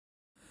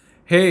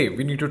Hey,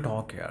 we need to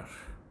talk here.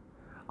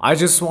 I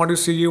just want to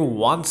see you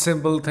one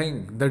simple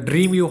thing, the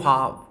dream you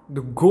have,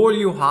 the goal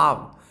you have,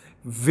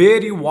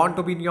 where you want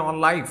to be in your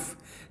life.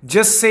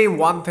 Just say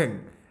one thing.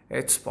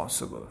 It's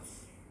possible.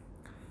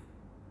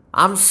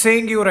 I'm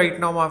saying you right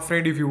now, my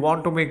friend, if you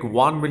want to make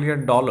 $1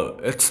 million,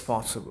 it's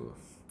possible.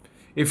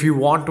 If you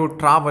want to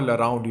travel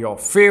around your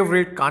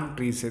favorite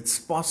countries, it's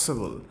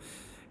possible.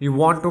 You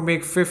want to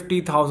make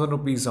 50,000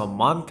 rupees a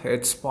month,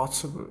 it's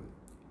possible.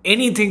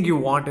 Anything you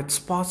want, it's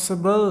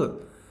possible.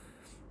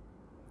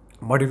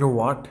 But you know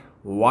what?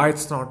 Why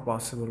it's not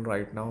possible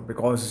right now?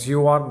 Because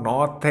you are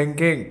not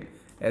thinking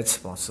it's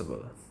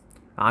possible.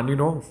 And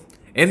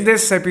in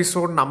this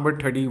episode number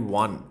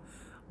 31,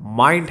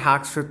 Mind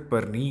Hacks with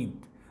Parneet,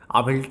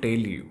 I will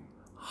tell you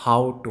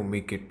how to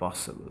make it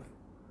possible.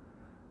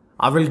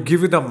 I will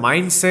give you the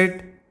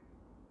mindset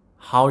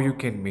how you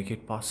can make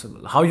it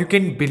possible, how you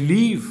can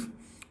believe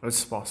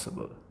it's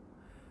possible.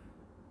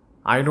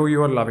 I know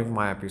you are loving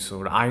my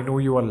episode. I know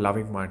you are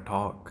loving my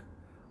talk.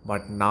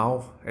 But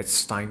now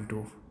it's time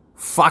to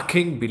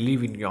fucking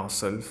believe in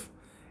yourself.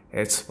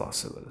 It's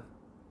possible.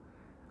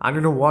 And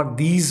you know what?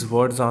 These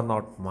words are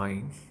not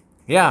mine.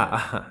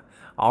 Yeah,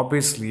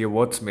 obviously, ये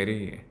words मेरे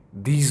ही हैं.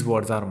 These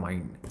words are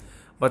mine.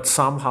 But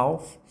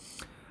somehow,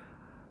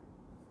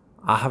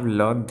 I have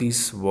learned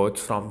these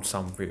words from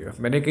somewhere.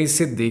 मैंने कहीं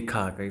से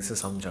देखा, कहीं से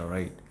समझा,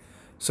 right?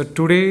 So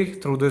today,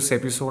 through this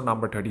episode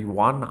number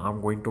 31,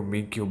 I'm going to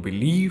make you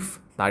believe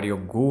that your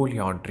goal,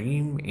 your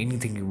dream,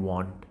 anything you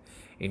want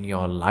in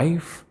your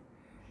life,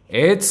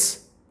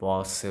 it's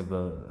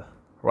possible.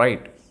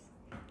 Right?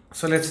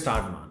 So let's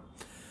start, man.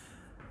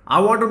 I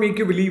want to make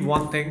you believe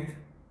one thing.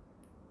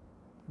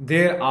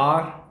 There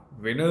are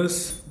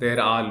winners, there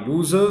are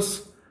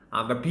losers,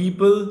 and the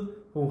people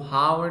who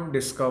haven't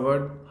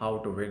discovered how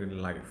to win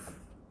in life.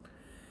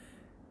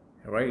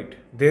 Right?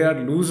 There are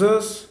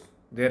losers,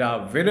 there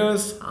are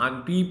winners,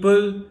 and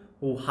people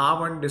who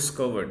haven't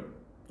discovered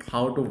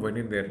how to win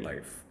in their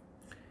life.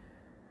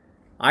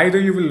 Either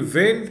you will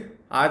win,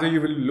 either you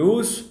will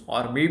lose,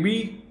 or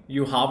maybe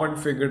you haven't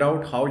figured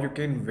out how you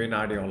can win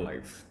at your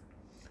life.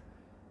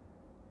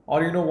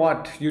 Or you know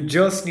what? You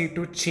just need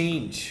to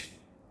change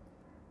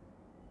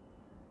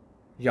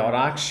your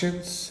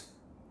actions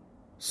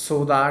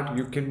so that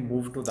you can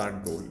move to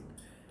that goal.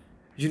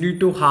 You need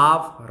to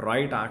have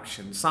right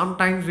action.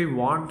 Sometimes we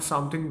want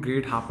something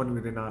great happen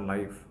within our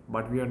life,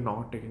 but we are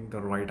not taking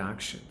the right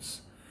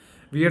actions.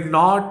 We are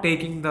not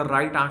taking the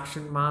right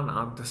action, man,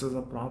 and this is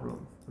a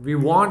problem. We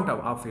want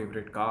our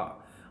favorite car,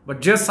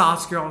 but just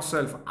ask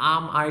yourself,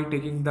 am I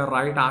taking the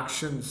right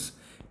actions?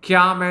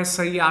 क्या मैं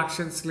सही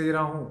actions ले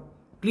रहा हूँ?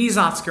 Please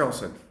ask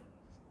yourself.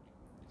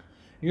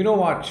 You know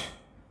what?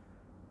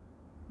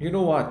 You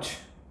know what?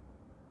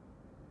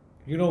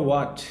 You know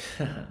what?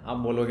 आप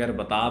बोलोगे यार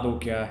बता दो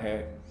क्या है?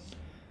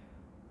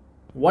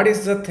 What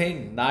is the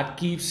thing that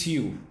keeps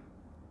you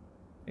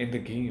in the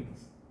game?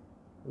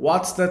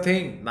 What's the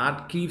thing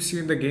that keeps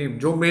you in the game?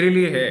 जो मेरे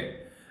लिए है.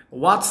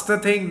 What's the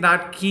thing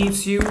that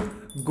keeps you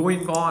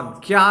going on?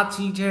 क्या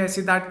चीज है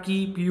ऐसी that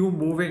keep you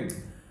moving?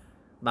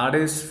 That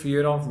is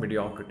fear of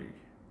mediocrity.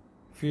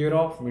 Fear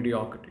of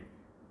mediocrity.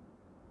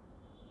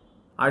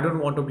 I don't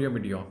want to be a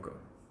mediocre.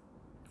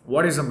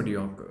 What is a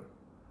mediocre?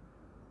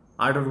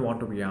 I don't want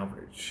to be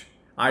average.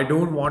 I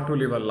don't want to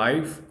live a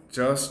life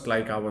just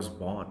like I was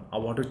born. I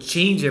want to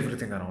change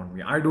everything around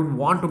me. I don't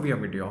want to be a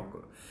mediocre.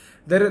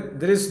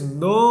 There is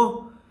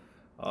no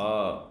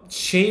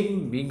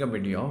shame being a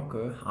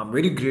mediocre. I'm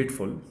very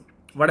grateful,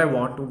 but I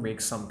want to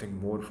make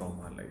something more from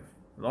my life,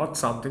 not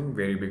something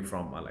very big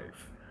from my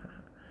life,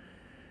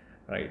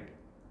 right?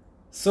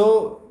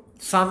 So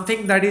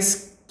something that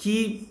is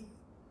keep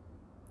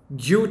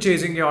you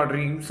chasing your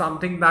dream,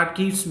 something that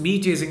keeps me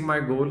chasing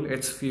my goal,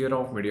 it's fear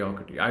of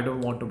mediocrity. I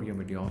don't want to be a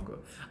mediocre.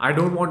 I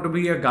don't want to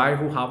be a guy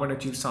who haven't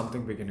achieved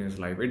something big in his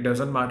life. It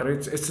doesn't matter.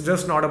 It's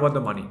just not about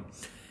the money.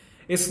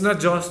 It's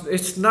not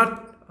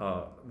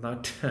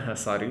not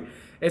sorry.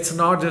 It's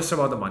not just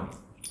about the money.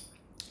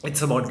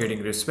 It's about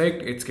getting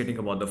respect, it's getting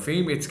about the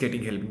fame, it's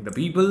getting helping the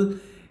people.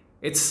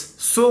 It's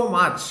so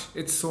much.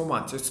 It's so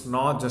much. It's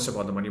not just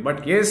about the money.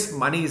 But yes,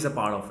 money is a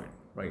part of it,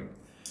 right?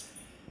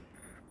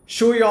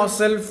 Show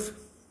yourself,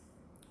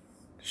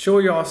 show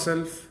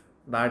yourself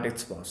that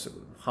it's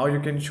possible. How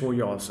you can show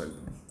yourself?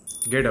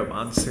 Get up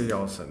and say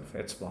yourself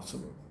it's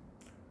possible.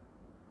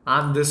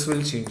 And this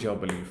will change your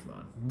belief,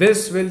 man.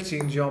 This will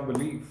change your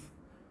belief.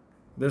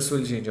 This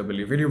will change your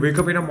belief. When you wake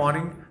up in the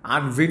morning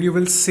and when you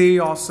will say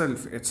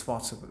yourself it's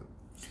possible.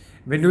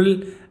 When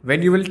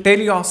you will tell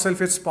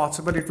yourself it's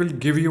possible, it will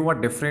give you a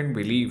different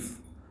belief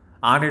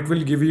and it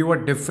will give you a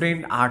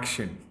different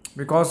action.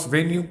 Because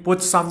when you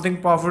put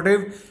something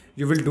positive,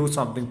 you will do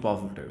something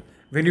positive.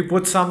 When you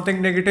put something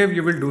negative,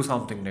 you will do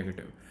something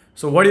negative.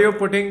 So what you're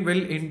putting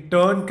will in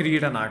turn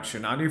create an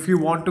action. And if you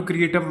want to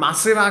create a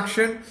massive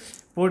action,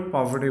 put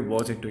positive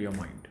words into your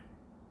mind.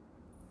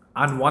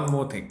 And one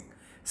more thing,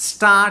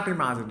 start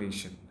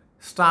imagination.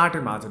 Start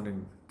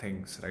imagining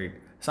things, right?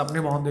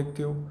 सपने बहुत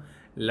देखते हो,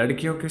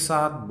 लड़कियों के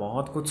साथ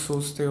बहुत कुछ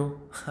सोचते हो.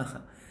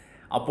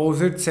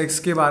 अपोजिट सेक्स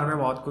के बारे में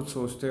बहुत कुछ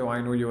सोचते हो.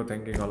 I know you are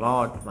thinking a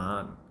lot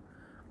man.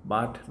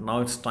 But now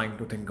it's time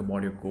to think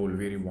about your goal,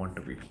 where you want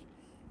to be.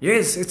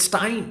 Yes, it's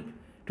time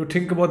to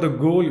think about the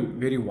goal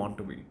where you want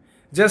to be.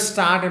 Just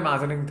start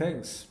imagining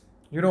things.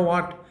 You know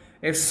what?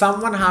 If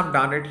someone have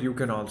done it, you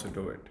can also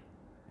do it.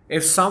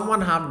 If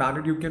someone have done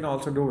it, you can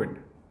also do it.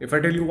 If I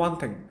tell you one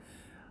thing,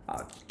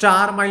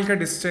 4 mile का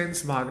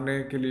distance भागने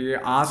के लिए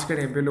आज के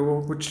time पे लोगों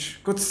को कुछ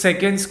कुछ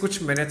सेकेंड्स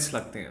कुछ मिनट्स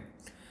लगते हैं.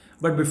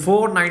 बट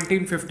बिफोर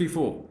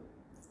 1954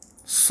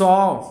 सौ,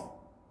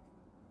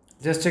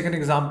 just take an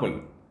example,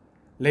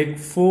 like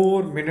 4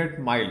 minute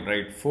mile,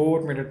 right? 4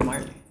 minute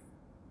mile.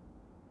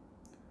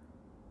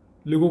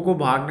 लोगों को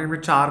भागने में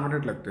 4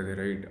 मिनट लगते थे,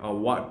 right?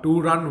 To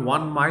run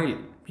 1 mile,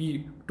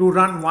 to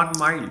run 1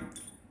 mile,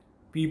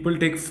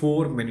 people take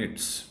 4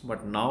 minutes.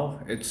 But now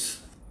it's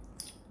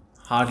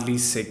hardly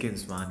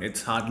seconds, man.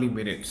 It's hardly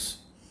minutes.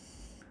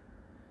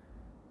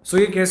 सो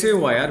ये कैसे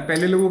हुआ यार?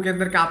 पहले लोगों के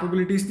अंदर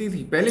कैपेबिलिटीज नहीं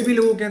थी. पहले भी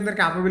लोगों के अंदर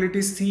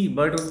कैपेबिलिटीज थी,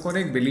 बट उनको ना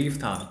एक बिलीफ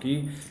था कि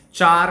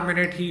 4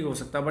 मिनट ही हो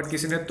सकता. बट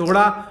किसी ने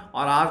तोड़ा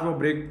और आज वो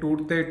ब्रेक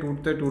टूटते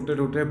टूटते टूटते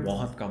टूटते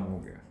बहुत कम हो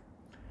गया.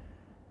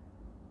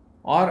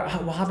 और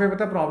वहाँ पे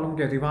पता प्रॉब्लम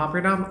क्या थी? वहाँ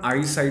पे ना हम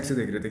आई साइड से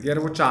देख रहे थे कि यार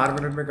वो 4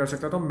 मिनट में कर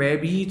सकता, तो मैं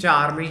भी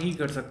 4 में ही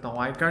कर सकता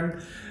हूँ. I can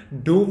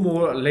do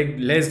more like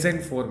less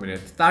than 4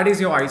 minutes. That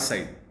is your eye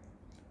sight.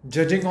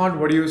 Judging on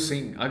what you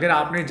seeing. अगर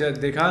आपने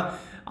देखा,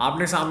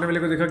 आपने सामने वाले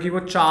को देखा कि वो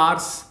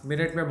 4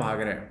 मिनट में भाग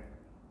रहा है,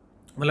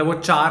 मतलब वो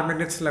 4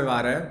 मिनट्स लगा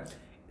रहा है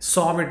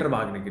 100 मीटर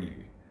भागने के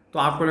लिए, तो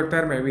आपको लगता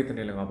है यार मैं भी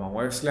इतने लगा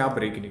पाऊंगा, इसलिए आप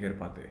ब्रेक ही नहीं कर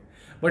पाते.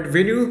 But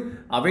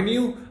when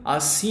you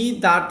see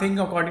that thing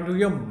according to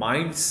your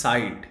mind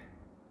sight,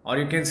 और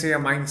you can say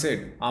mind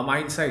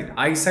sight,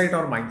 eye sight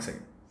और mind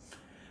sight.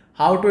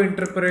 How to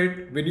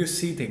interpret when you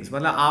see things.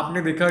 मतलब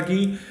आपने देखा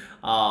कि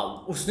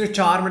उसने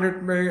 4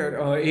 मिनट में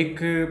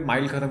 1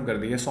 माइल खत्म कर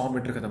दिया, 100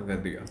 मीटर खत्म कर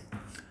दिया.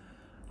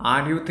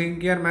 एंड यू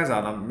थिंक यार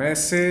मैं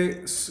इससे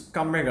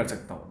कम में कर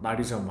सकता हूँ. That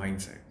is your mind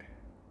set.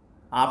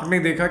 आपने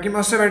देखा कि मैं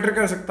उससे बेटर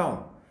कर सकता हूँ.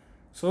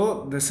 So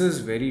this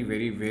is very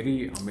very very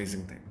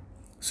amazing thing.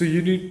 So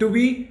you need to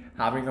be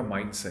having a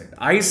mind set.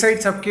 Eye sight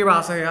सबके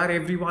पास है यार.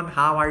 Everyone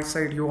have eye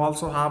sight. You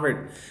also have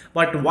it.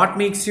 But what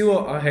makes you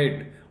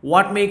ahead?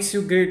 What makes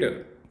you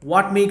greater?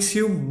 What makes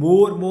you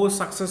more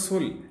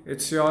successful?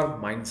 It's your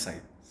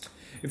mindset.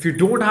 If you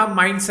don't have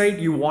mindset,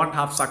 you won't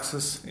have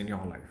success in your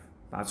life.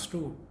 That's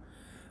true.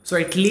 So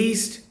at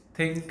least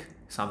think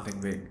something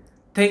big.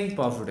 Think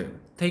positive.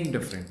 Think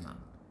different, man.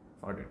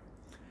 Got it?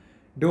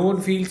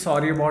 Don't feel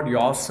sorry about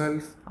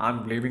yourself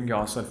and blaming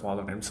yourself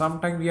all the time.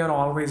 Sometimes we are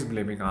always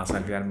blaming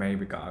ourselves. यार मैं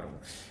ही बेकार हूँ,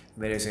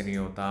 मेरे से नहीं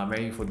होता,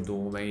 मैं ही फुद्दू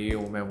हूँ, मैं ये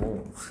हूँ, मैं वो.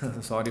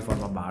 Sorry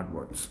for my bad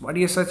words.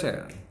 But ये सच है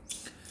यार.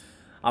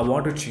 I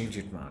want to change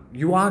it, man.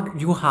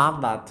 You have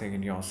that thing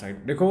in your side.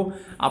 देखो,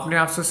 अपने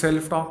आप से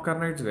सेल्फ टॉक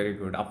करना इट्स वेरी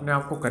गुड, अपने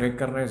आप को करेक्ट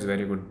करना is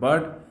very good,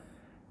 but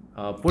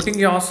putting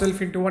your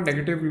self in to a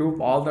negative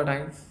loop all the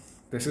time,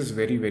 this is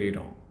very very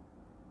wrong.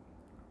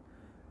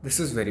 This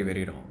is very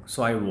very wrong.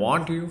 So I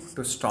want you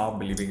to stop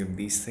believing in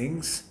these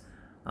things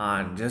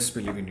and just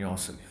believe in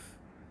yourself.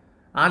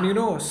 And you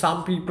know,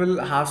 some people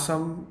have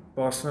some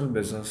personal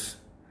business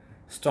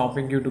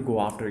stopping you to go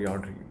after your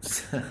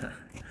dreams.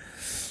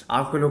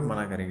 आपको लोग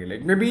मना करेंगे,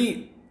 like may be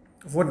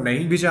वो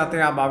नहीं भी चाहते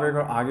आप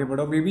आगे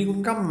बढ़ो. मे बी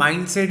उनका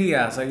माइंड सेट ही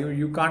ऐसा,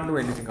 you can't do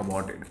anything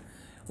about it.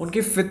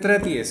 उनकी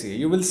फितरत ही ऐसी है.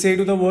 You will say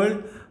to the world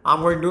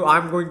I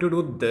am going to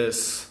do this.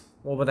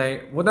 वो बताएं,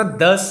 वो ना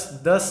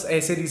 10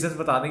 ऐसे रीजंस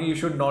बता देंगे you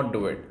should not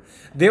do it.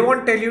 They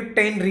won't tell you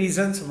 10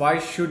 reasons why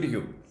should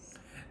you.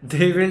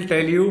 They will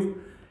tell you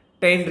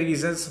 10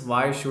 reasons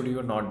why should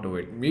you not do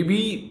it. May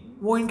be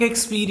वो इनका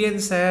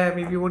experience है,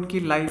 मे बी वो उनकी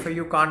लाइफ है.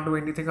 You can't do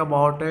anything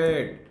about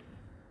it.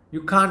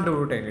 You can't do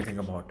anything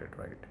about it,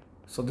 right?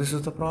 So this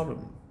is the problem.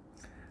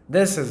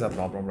 This is the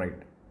problem,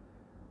 right?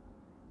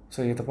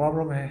 So ये तो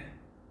problem है.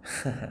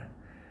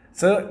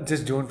 So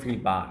just don't feel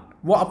bad.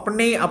 वो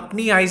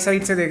अपनी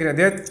eyesight से देख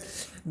रहे हैं.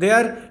 They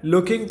are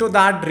looking to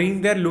that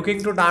dream. They are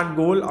looking to that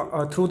goal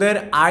through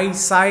their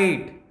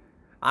eyesight,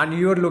 and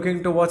you are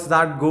looking towards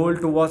that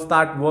goal, towards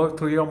that work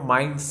through your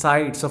mind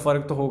sight. So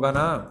फर्क तो होगा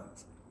ना.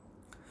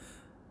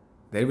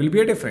 There will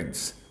be a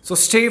difference. So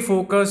stay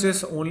focused is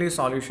only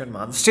solution,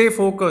 man. Stay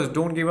focused.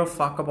 Don't give a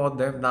fuck about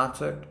them.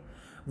 That's it.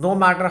 No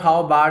matter how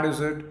bad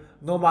is it,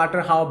 no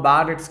matter how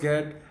bad it's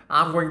get,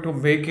 I'm going to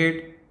make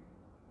it.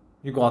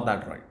 You got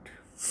that right.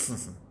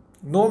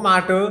 No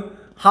matter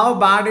how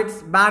bad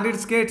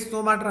it gets,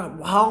 no matter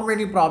how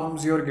many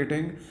problems you're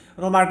getting,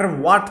 no matter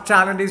what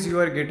challenges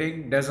you are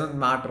getting, doesn't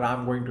matter.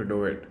 I'm going to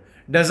do it.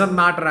 Doesn't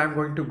matter. I'm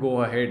going to go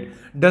ahead.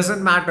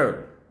 Doesn't matter.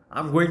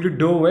 I'm going to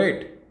do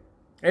it.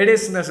 It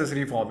is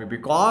necessary for me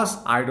because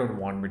I don't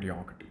want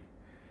mediocrity.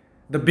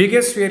 The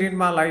biggest fear in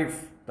my life,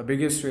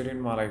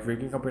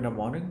 waking up in the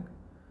morning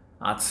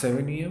at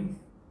 7 a.m.,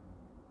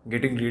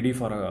 getting ready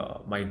for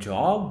my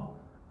job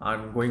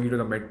and going into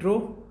the metro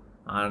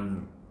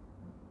and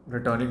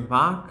returning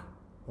back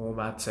home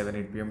at 7,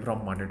 8 p.m.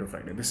 from Monday to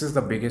Friday. This is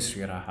the biggest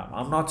fear I have.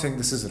 I'm not saying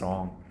this is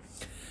wrong,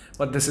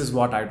 but this is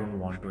what I don't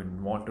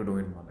want to do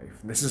in my life.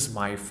 This is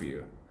my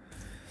fear.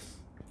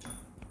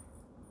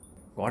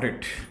 Got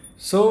it.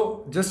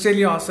 So just tell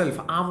yourself,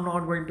 I'm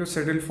not going to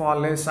settle for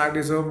less. I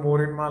deserve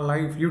more in my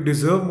life. You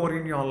deserve more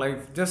in your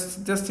life.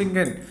 Just think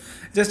in,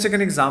 just take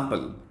an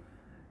example.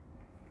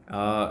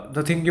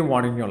 The thing you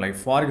want in your life.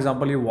 For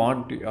example, you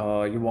want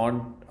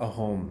a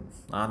home,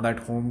 and that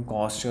home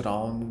costs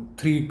around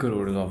 3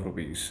 crores of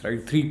rupees,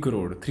 right? 3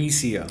 crore, 3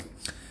 CR.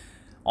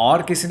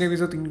 और किसी ने भी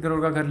तो 3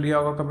 करोड़ का घर लिया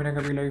होगा कभी ना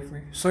कभी लाइफ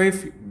में. So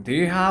if they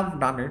have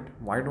done it,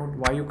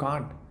 why you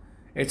can't?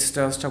 It's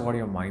just about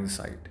your mind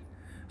site.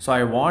 So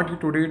I want you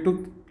today to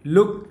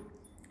look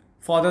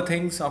for the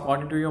things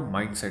according to your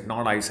mind set,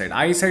 not I site.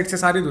 Eye site से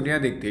सारी दुनिया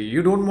देखती है.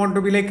 You don't want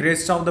to be like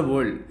rest of the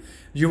world.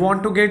 You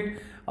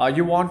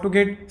want to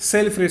get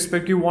self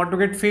respect, you want to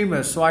get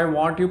famous. So I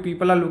want you,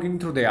 people are looking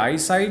through their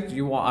eyesight,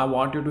 I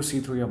want you to see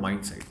through your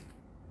mindset.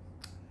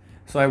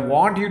 So I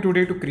want you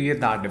today to create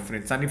that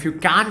difference. And if you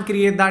can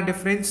create that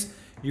difference,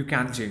 you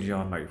can change your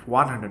life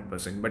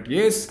 100%. But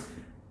yes,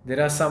 there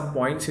are some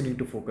points you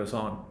need to focus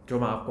on, जो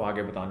मैं आपको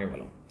आगे बताने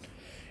वाला हूँ.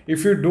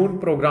 If you don't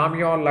program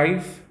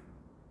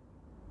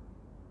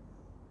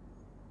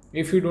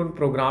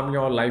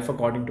your life,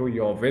 according to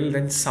your will,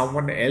 then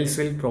someone else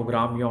will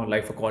program your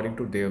life according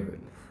to their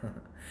will.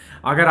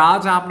 अगर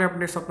आज आपने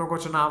अपने सपनों को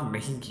चुनाव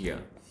नहीं किया,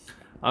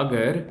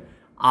 अगर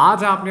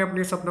आज आपने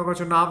अपने सपनों को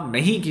चुनाव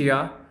नहीं किया,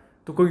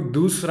 तो कोई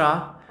दूसरा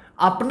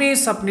अपने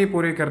सपने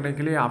पूरे करने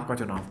के लिए आपका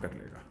चुनाव कर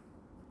लेगा.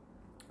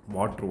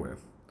 बहुत ट्रू है.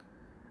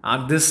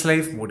 And this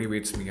life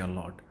motivates me a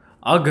lot.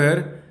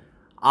 अगर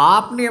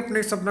आपने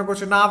अपने सपनों को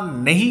चुनाव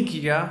नहीं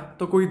किया,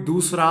 तो कोई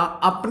दूसरा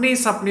अपने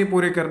सपने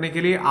पूरे करने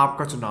के लिए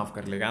आपका चुनाव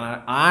कर लेगा.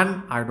 And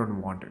I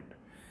don't want it.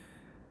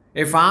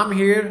 If I'm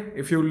here,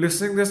 if you're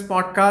listening this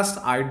podcast,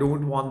 I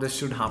don't want this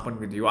should happen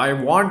with you. I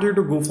want you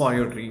to go for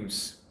your dreams.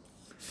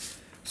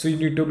 So you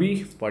need to be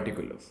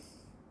particular.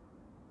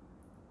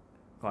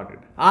 Got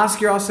it.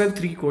 Ask yourself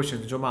 3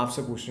 questions जो मैं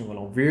आपसे पूछने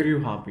वाला हूँ. Where you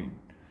have been?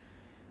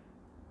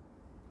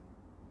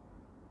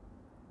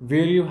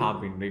 Where you have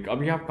been? Like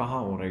अभी आप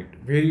कहाँ हो,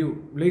 right?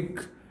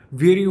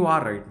 Where you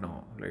are right now?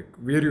 Like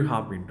where you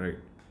have been,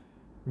 right?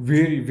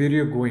 Where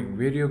you're going?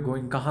 Where you're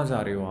going? कहाँ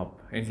जा रहे हो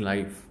आप in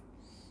life?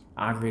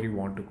 And where you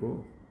want to go?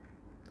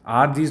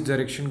 Are these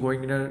direction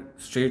going in a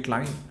straight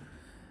line?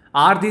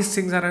 Are these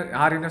things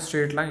are in a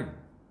straight line?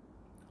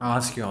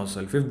 Ask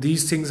yourself. If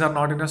these things are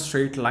not in a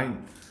straight line,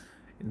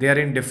 they are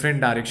in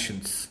different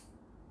directions,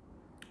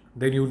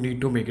 then you need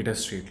to make it a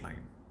straight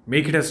line.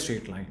 Make it a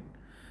straight line.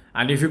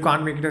 And if you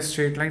can't make it a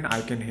straight line,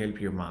 I can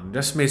help you, man.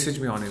 Just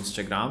message me on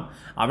Instagram.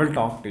 I will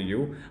talk to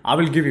you.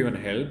 I will give you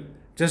an help.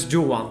 Just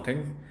do one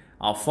thing.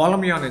 Follow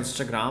me on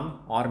Instagram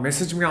और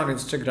message me on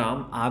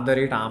Instagram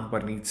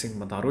 @amparneet Singh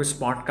Matharu. इस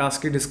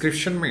podcast के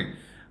description में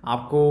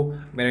आपको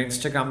मेरा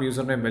Instagram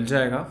user name मिल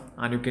जाएगा.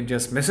 And you can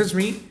just message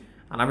me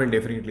and I will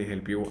definitely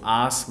help you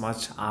as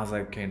much as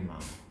I can,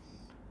 ma'am.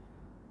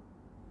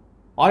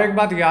 और एक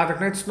बात याद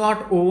रखना, it's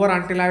not over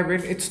until I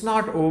win. It's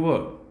not over.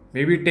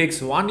 Maybe it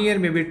takes 1 year,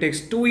 maybe it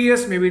takes 2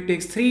 years, maybe it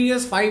takes 3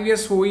 years, 5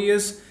 years, 4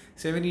 years,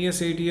 7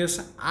 years, 8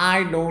 years. I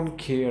don't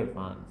care,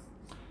 man.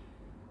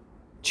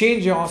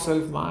 Change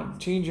yourself, man.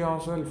 Change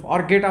yourself. Or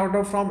get out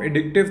of from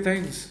addictive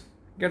things.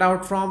 Get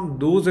out from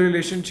those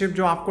relationships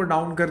जो आपको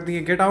down करती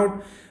हैं. Get out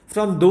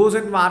from those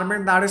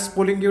environment that is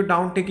pulling you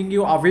down, taking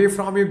you away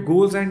from your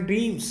goals and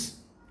dreams.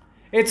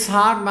 It's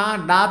hard,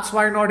 man. That's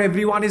why not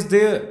everyone is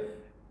there.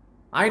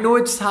 I know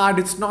it's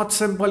hard. It's not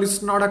simple. It's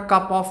not a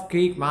cup of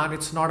cake, man.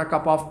 It's not a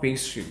cup of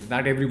pastry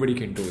that everybody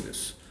can do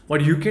this.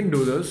 But you can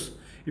do this.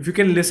 If you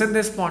can listen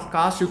this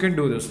podcast, you can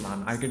do this,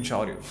 man. I can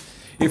assure you.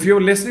 If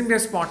you're listening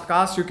this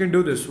podcast, you can do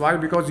this. Why?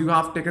 Because you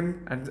have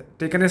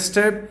taken a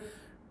step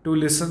to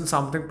listen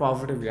something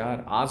positive.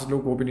 यार आज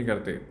लोग वो भी नहीं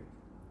करते.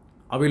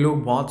 अभी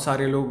लोग बहुत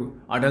सारे लोग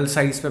अडल्ट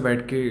साइज पे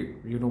बैठ के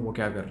वो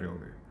क्या कर रहे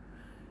होंगे.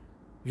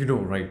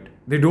 Right?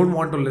 They don't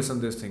want to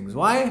listen these things.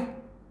 Why?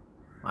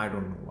 I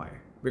don't know why.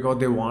 Because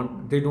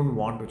they don't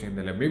want to change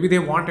their life. Maybe they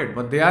want it,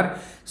 but they are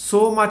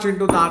so much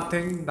into that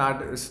thing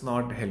that is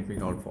not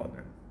helping out for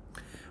them.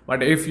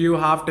 But if you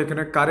have taken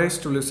a courage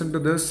to listen to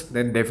this,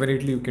 then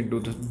definitely you can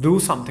do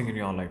something in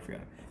your life. Yeah.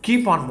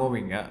 Keep on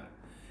moving. Yeah.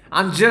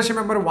 And just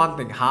remember one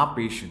thing: have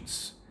patience.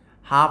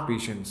 Have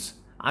patience.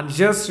 And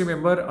just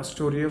remember a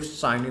story of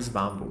Chinese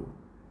bamboo.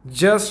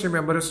 Just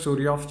remember a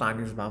story of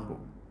Chinese bamboo.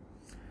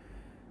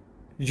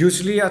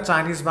 Usually, a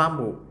Chinese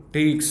bamboo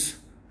takes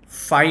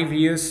 5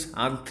 years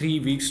and 3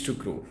 weeks to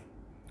grow.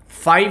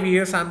 5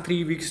 years and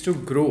 3 weeks to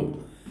grow.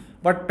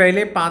 But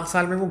पहले 5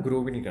 साल में वो grow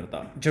भी नहीं करता,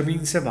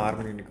 ज़मीन से बाहर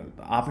भी नहीं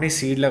निकलता. आपने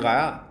सीड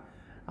लगाया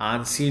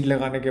एंड सीड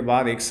लगाने के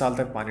बाद 1 साल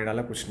तक पानी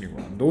डाला, कुछ नहीं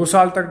हुआ. 2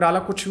 साल तक डाला,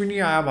 कुछ भी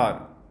नहीं आया बाहर.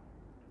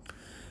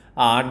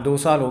 2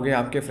 साल हो गए,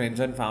 आपके फ्रेंड्स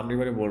एंड फैमिली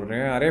वाले बोल रहे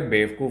हैं अरे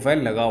बेवकूफ़ है,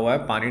 लगा हुआ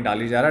है, पानी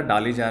डाली जा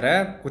रहा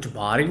है, कुछ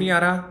बाहर ही नहीं आ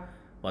रहा.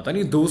 पता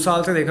नहीं 2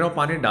 साल से देख रहा हूँ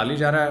पानी डाली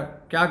जा रहा है,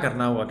 क्या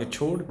करना हुआ कि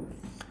छोड़.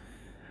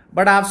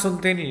 बट आप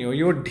सुनते नहीं हो.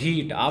 यो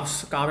ढीठ, आप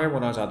कामयाब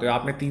होना चाहते हो.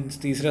 आपने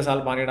तीसरे साल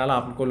पानी डाला,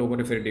 आपको लोगों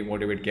ने फिर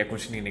डिमोटिवेट किया,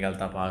 कुछ नहीं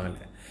निकलता, पागल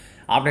है.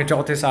 आपने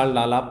चौथे साल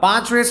डाला,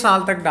 5वें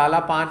साल तक डाला,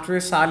 5वें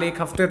साल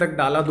 1 हफ्ते तक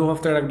डाला, 2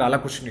 हफ्ते तक डाला,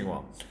 कुछ नहीं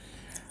हुआ.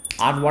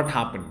 And what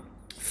happen,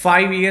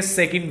 5 years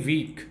second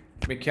week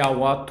में क्या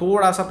हुआ,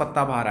 थोड़ा सा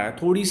पत्ता बाहर आया,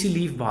 थोड़ी सी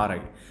लीफ बाहर आई,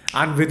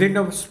 and with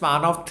in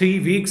span of 3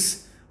 weeks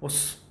उस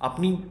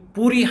अपनी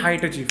पूरी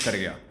हाइट अचीव कर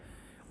गया.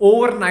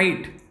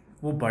 ओवरनाइट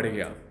वो बढ़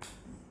गया,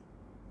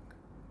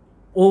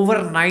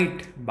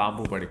 ओवरनाइट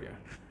बाम्बू बढ़ गया.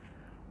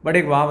 बट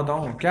एक बात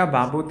बताऊं, क्या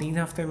बाम्बू 3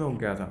 हफ्ते में उग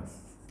गया था?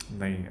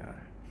 नहीं यार,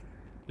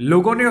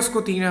 लोगों ने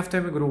उसको 3 हफ्ते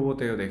में ग्रो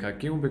होते हुए देखा.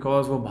 क्यों?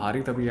 बिकॉज वो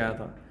भारी तभी आया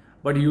था.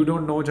 बट यू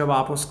डोंट नो, जब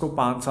आप उसको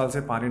 5 साल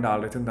से पानी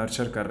डाल रहे थे,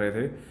 नर्चर कर रहे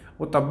थे,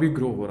 वो तब भी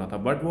ग्रो हो रहा था,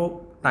 बट वो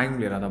टाइम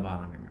ले रहा था बाहर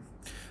आने में.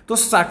 तो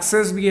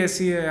सक्सेस भी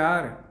ऐसी है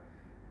यार.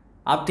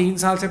 आप 3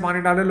 साल से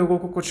पानी डाले, लोगों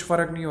को कुछ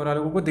फर्क नहीं हो रहा,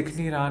 लोगों को दिख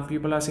नहीं रहा,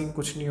 पीपल आर सेइंग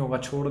कुछ नहीं होगा,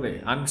 छोड़ दे.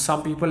 एंड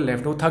सम पीपल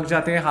लेफ्ट, वो थक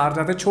जाते हैं, हार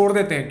जाते हैं, छोड़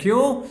देते हैं.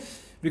 क्यों?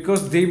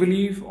 Because they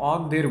believe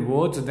on their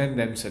words then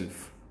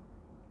themselves.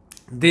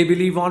 They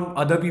believe on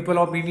other people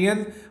opinion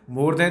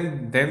more than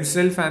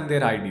themselves and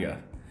their idea.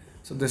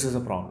 So this is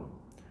a problem.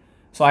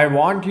 So I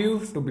want you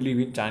to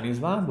believe in Chinese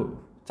bamboo.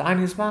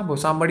 Chinese bamboo.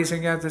 Somebody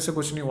saying यार जैसे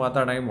कुछ नहीं हुआ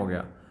था, time हो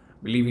गया.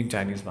 Believe in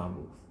Chinese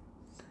bamboo.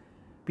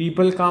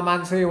 People come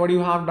and say what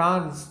you have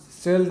done.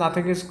 Still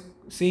nothing is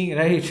seeing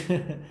right.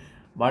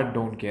 But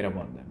don't care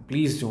about them.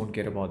 Please don't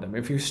care about them.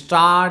 If you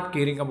start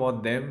caring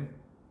about them,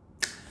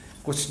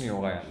 कुछ नहीं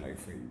होगा यार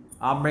life में.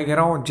 आप, मैं कह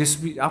रहा हूँ,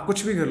 जिस भी आप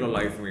कुछ भी कर लो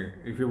लाइफ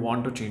में, if you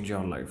want to change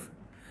your life,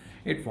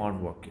 it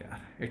won't work यार,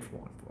 it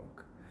won't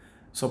work.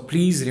 So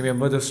please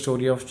remember the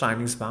story of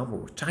Chinese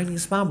bamboo.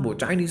 Chinese bamboo,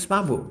 Chinese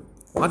bamboo,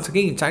 once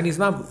again Chinese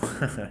bamboo.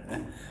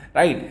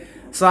 Right?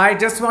 So I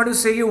just want to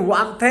say you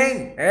one thing,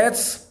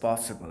 it's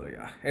possible.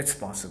 Yeah, it's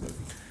possible.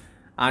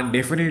 And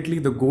definitely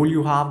the goal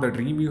you have, the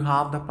dream you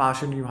have, the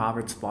passion you have,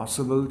 it's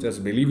possible.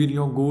 Just believe in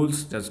your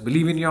goals, just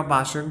believe in your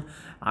passion,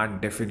 and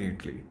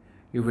definitely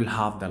you will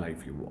have the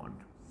life you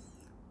want.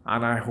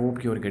 And I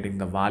hope you're getting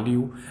the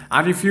value.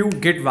 And if you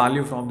get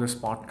value from this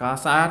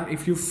podcast, and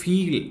if you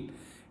feel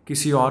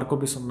किसी और को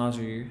भी सुनना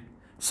चाहिए,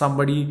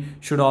 somebody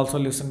should also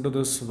listen to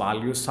this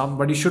value,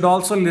 somebody should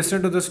also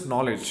listen to this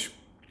knowledge,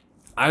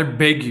 I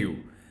beg you,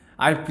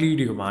 I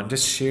plead you, man,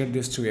 just share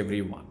this to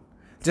everyone.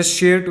 Just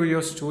share to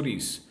your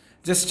stories.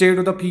 Just share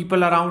to the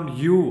people around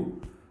you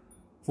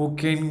who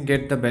can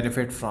get the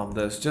benefit from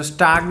this. Just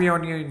tag me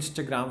on your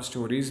Instagram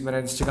stories.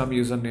 मेरा Instagram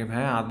username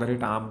है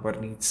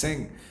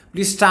 @amparneet_singh.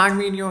 Please tag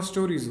me in your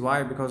stories. Why?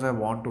 Because I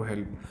want to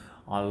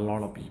help a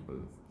lot of people.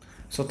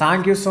 So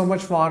thank you so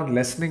much for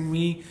listening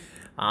me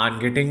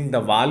and getting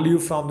the value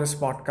from this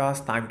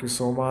podcast. Thank you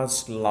so much.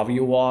 Love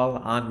you all,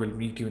 and we'll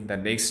meet you in the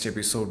next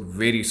episode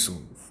very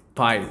soon.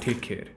 Bye. Take care.